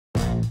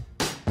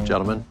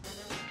Gentlemen,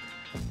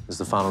 this is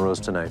the final rose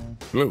tonight.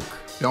 Luke.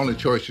 The only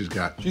choice she's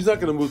got. She's not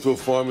gonna move to a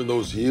farm in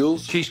those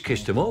heels. She's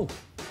kissed them all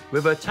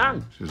with her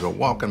tongue. She's a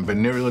walking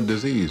venereal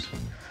disease.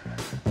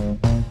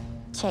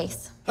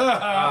 Chase.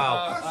 I'm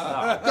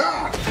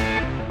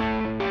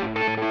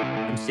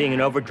seeing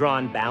an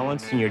overdrawn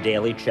balance in your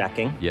daily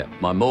checking. Yeah,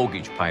 my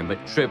mortgage payment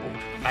tripled.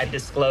 I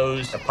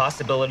disclosed the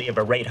possibility of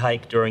a rate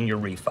hike during your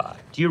refi.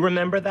 Do you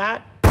remember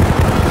that?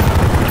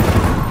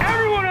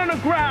 Everyone on the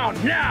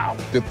ground, now!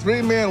 The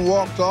three men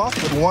walked off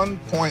with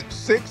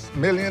 $1.6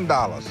 million.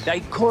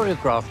 They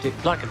choreographed it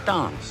like a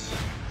dance.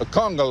 A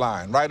conga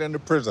line right into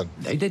prison.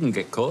 They didn't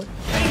get caught.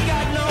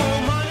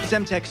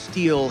 Semtex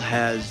Steel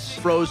has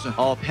frozen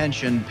all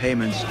pension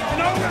payments.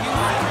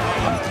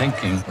 I'm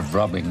thinking of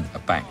robbing a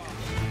bank.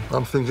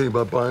 I'm thinking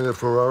about buying a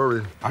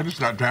Ferrari. I just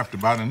got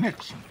drafted by the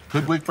Knicks.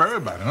 Good week for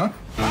everybody, huh?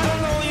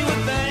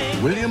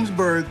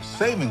 Williamsburg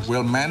Savings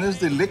will manage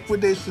the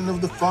liquidation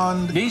of the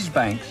fund. These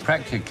banks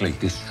practically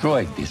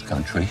destroyed this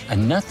country,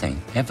 and nothing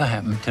ever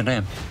happened to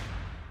them.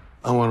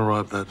 I want to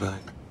rob that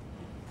bank.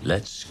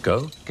 Let's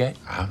go get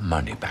our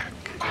money back.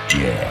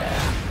 Yeah.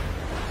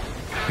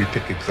 You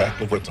took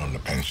exactly what's on the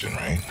pension,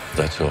 right?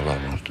 That's all I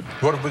wanted.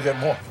 What if we get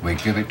more? We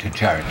give it to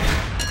charity.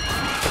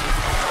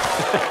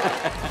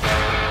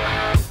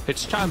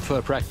 It's time for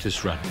a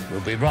practice run.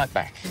 We'll be right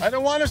back. I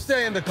don't want to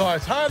stay in the car.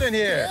 It's hot in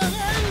here.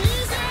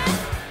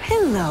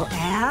 Hello,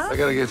 Al. I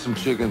gotta get some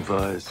chicken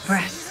thighs.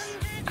 Breasts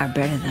are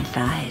better than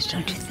thighs,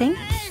 don't you think?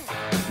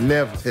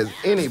 Never has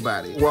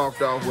anybody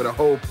walked off with a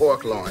whole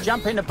pork loin.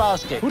 Jump in the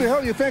basket. Who the hell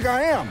do you think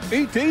I am?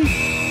 E.T.?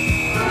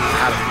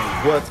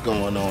 I don't know what's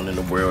going on in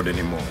the world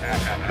anymore.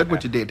 Look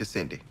what you did to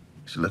Cindy.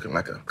 She's looking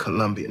like a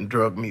Colombian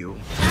drug mule.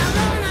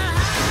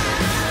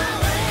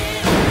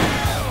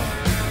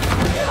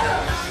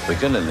 We're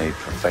gonna need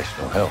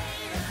professional help.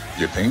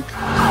 You think?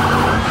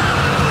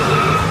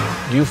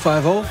 You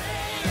 5-0?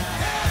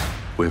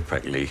 We're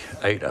practically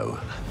 8-0.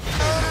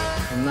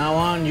 From now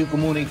on, you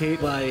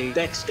communicate by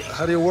texting.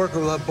 How do you work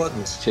without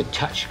buttons? It's a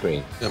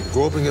touchscreen. I'm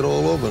groping it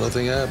all over.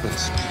 Nothing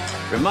happens.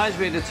 Reminds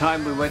me of the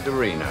time we went to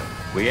Reno.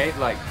 We ate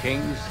like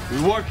kings.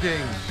 We were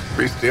kings.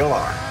 We still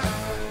are.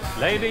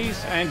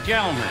 Ladies and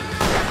gentlemen.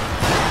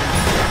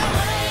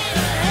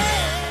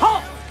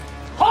 Halt!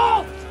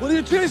 Halt! What are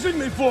you chasing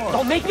me for?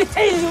 Don't make me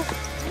tase you!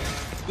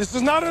 This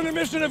is not an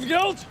admission of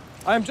guilt.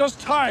 I'm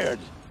just tired.